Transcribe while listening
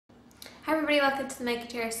Hi everybody, welcome to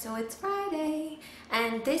Themakeupchair. So it's Friday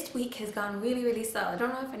and this week has gone really slow. I don't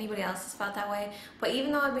know if anybody else has felt that way, but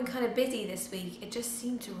even though I've been kind of busy this week, it just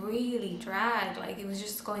seemed to really drag. Like it was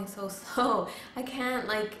just going so slow. I can't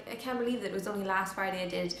believe that it was only last Friday I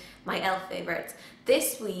did my elf favorites.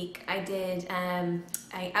 This week I did an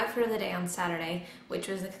outfit of the day on Saturday, which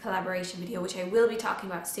was a collaboration video, which I will be talking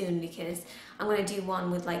about soon because I'm going to do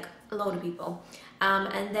one with like a load of people.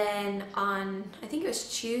 And then on, I think it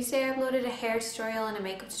was Tuesday, I uploaded a hair tutorial and a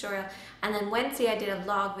makeup tutorial. And then Wednesday I did a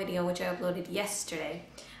vlog video, which I uploaded yesterday.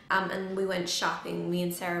 And we went shopping, me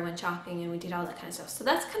and Sarah went shopping and we did all that kind of stuff. So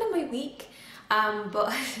that's kind of my week.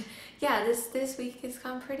 But yeah, this week has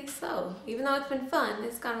gone pretty slow. Even though it's been fun,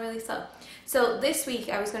 it's gone really slow. So this week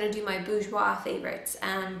I was going to do my bourgeois favorites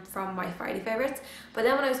from my Friday favorites. But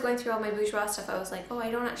then when I was going through all my bourgeois stuff, I was like, oh,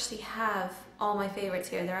 I don't actually have all my favorites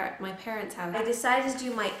here. They're at my parents' house. I decided to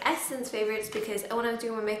do my Essence favorites because when I was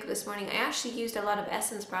doing my makeup this morning, I actually used a lot of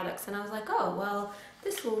Essence products and I was like, oh, well,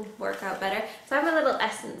 this will work out better. So I have a little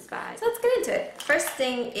Essence bag. So let's get into it. First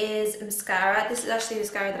thing is mascara. This is actually the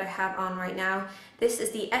mascara that I have on right now. This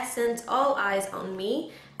is the Essence All Eyes on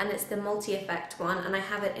Me, and it's the multi-effect one, and I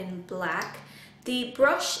have it in black. The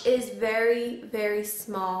brush is very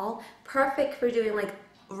small, perfect for doing like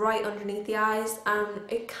right underneath the eyes.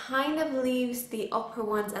 It kind of leaves the upper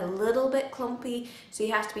ones a little bit clumpy, so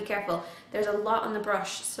you have to be careful. There's a lot on the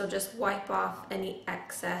brush, so just wipe off any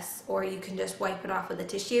excess, or you can just wipe it off with a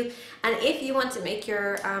tissue. And if you want to make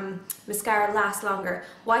your mascara last longer,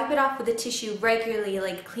 wipe it off with a tissue regularly,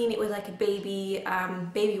 like clean it with like a baby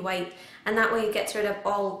wipe, and that way it gets rid of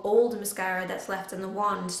all old mascara that's left in the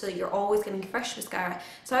wand, so that you're always getting fresh mascara.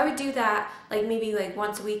 So I would do that like maybe like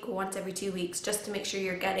once a week or once every 2 weeks, just to make sure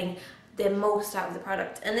you're getting the most out of the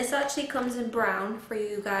product. And this actually comes in brown for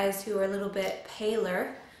you guys who are a little bit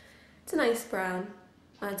paler. It's a nice brown.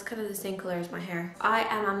 It's kind of the same color as my hair. I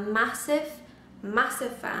am a massive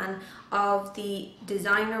fan of the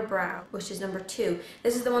designer brow, which is number 2.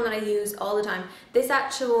 This is the one that I use all the time. This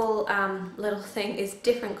actual little thing is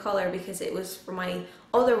different color because it was for my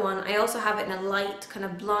other one. I also have it in a light kind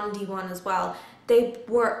of blondie one as well. They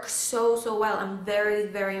work so well. I'm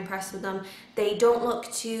very impressed with them. They don't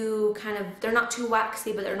look too they're not too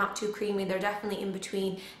waxy, but they're not too creamy. They're definitely in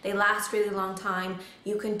between. They last really long time.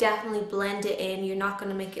 You can definitely blend it in. You're not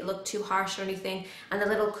going to make it look too harsh or anything. And the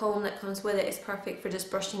little comb that comes with it is perfect for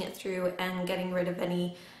just brushing it through and getting rid of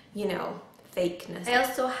any, you know, fakeness. I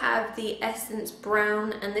also have the Essence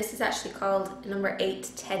Brown, and this is actually called number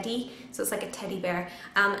 8 Teddy, so it's like a teddy bear,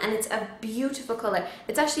 and it's a beautiful color.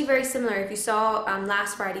 It's actually very similar, if you saw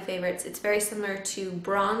last Friday favorites, it's very similar to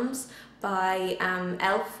Bronze by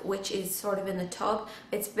Elf, which is sort of in the tub.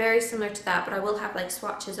 It's very similar to that, but I will have like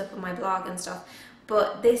swatches up on my blog and stuff.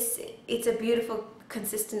 But this, it's a beautiful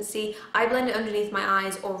consistency. I blend it underneath my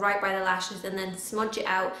eyes or right by the lashes and then smudge it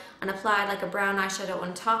out and apply like a brown eyeshadow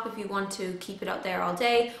on top if you want to keep it up there all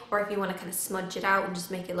day, or if you want to kind of smudge it out and just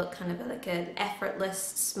make it look kind of like an effortless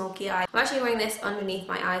smoky eye. I'm actually wearing this underneath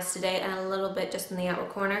my eyes today and a little bit just in the outer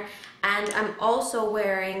corner, and I'm also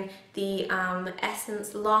wearing the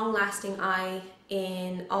Essence Long Lasting Eye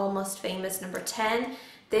in Almost Famous number 10.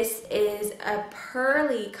 This is a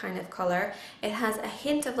pearly kind of color. It has a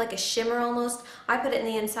hint of like a shimmer almost. I put it in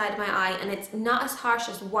the inside of my eye and it's not as harsh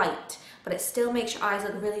as white, but it still makes your eyes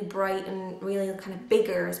look really bright and really kind of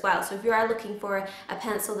bigger as well. So if you are looking for a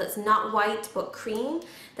pencil that's not white but cream,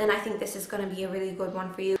 then I think this is going to be a really good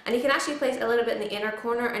one for you. And you can actually place a little bit in the inner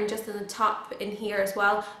corner and just in the top in here as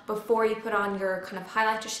well before you put on your kind of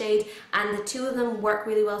highlighter shade, and the two of them work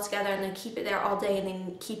really well together, and then keep it there all day and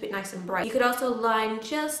then keep it nice and bright. You could also line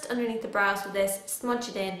just underneath the brows with this, smudge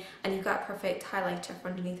it in, and you've got perfect highlighter for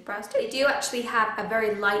underneath the brows too. I do actually have a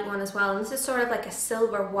very light one as well, and this is sort of like a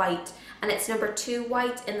silver white, and it's number 2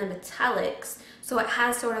 white in the metallics, so it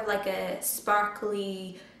has sort of like a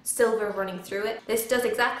sparkly silver running through it. This does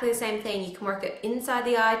exactly the same thing. You can work it inside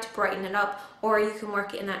the eye to brighten it up, or you can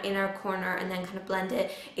work it in that inner corner and then kind of blend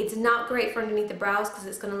it. It's not great for underneath the brows because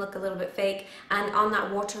it's going to look a little bit fake, and on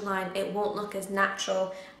that waterline it won't look as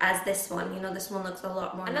natural as this one. You know, this one looks a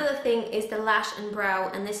lot more. Another thing is the Lash and Brow,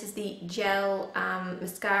 and this is the gel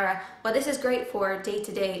mascara. What this is great for day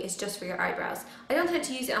to day is just for your eyebrows. I don't tend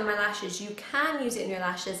to use it on my lashes. You can use it in your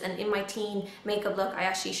lashes, and in my teen makeup look I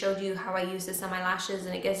actually showed you how I use this on my lashes,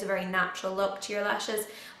 and it gives a very natural look to your lashes.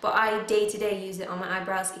 But I day to day use it on my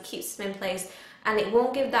eyebrows. It keeps them in place, and it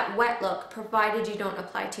won't give that wet look provided you don't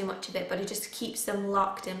apply too much of it, but it just keeps them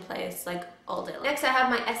locked in place like all day long. Next I have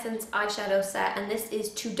my Essence eyeshadow set, and this is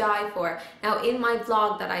To Die For. Now in my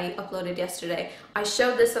vlog that I uploaded yesterday, I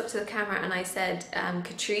showed this up to the camera and I said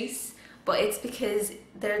Catrice but it's because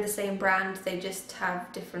they're the same brand, they just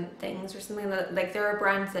have different things or something. Like they're a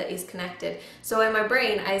brand that is connected. So in my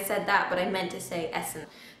brain I said that, but I meant to say Essence.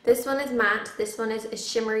 This one is matte, this one is a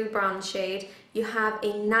shimmery bronze shade. You have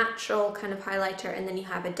a natural kind of highlighter, and then you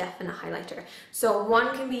have a definite highlighter. So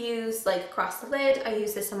one can be used like across the lid. I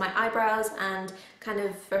use this on my eyebrows and kind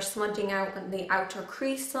of for smudging out the outer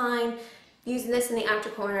crease line. Using this in the outer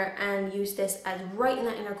corner, and use this as right in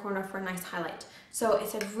that inner corner for a nice highlight. So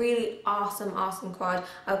it's a really awesome quad.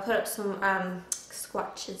 I'll put up some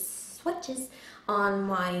swatches on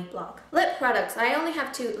my blog. Lip products. I only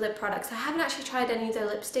have 2 lip products. I haven't actually tried any of their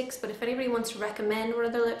lipsticks, but if anybody wants to recommend one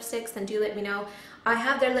of their lipsticks, then do let me know. I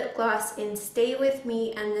have their lip gloss in Stay With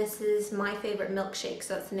Me, and this is my favorite milkshake,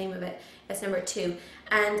 so that's the name of it. It's number 2.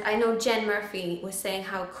 And I know Jen Murphy was saying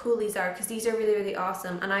how cool these are, because these are really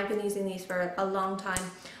awesome, and I've been using these for a long time.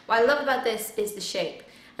 What I love about this is the shape.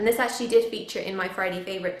 And this actually did feature in my Friday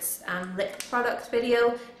Favorites lip products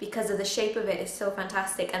video, because of the shape of it is so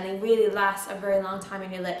fantastic, and they really last a very long time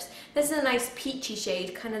in your lips. This is a nice peachy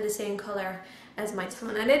shade, kind of the same color as my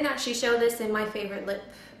one. I didn't actually show this in my favorite lip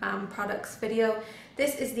products video.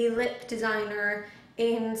 This is the Lip Designer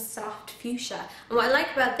in Soft Fuchsia. And what I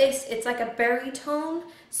like about this, it's like a berry tone,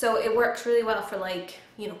 so it works really well for, like,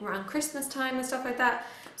 you know, around Christmas time and stuff like that.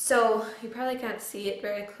 So you probably can't see it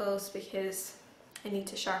very close because I need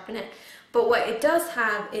to sharpen it. But what it does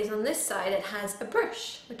have is on this side, it has a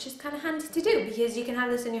brush, which is kind of handy to do because you can have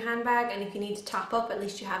this in your handbag, and if you need to top up, at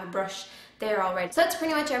least you have a brush there already. So that's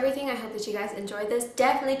pretty much everything. I hope that you guys enjoyed this.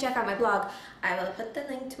 Definitely check out my blog. I will put the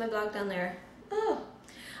link to my blog down there. Oh.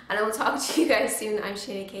 And I will talk to you guys soon. I'm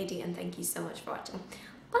Sineadycady, and thank you so much for watching.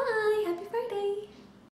 Bye! Happy Friday!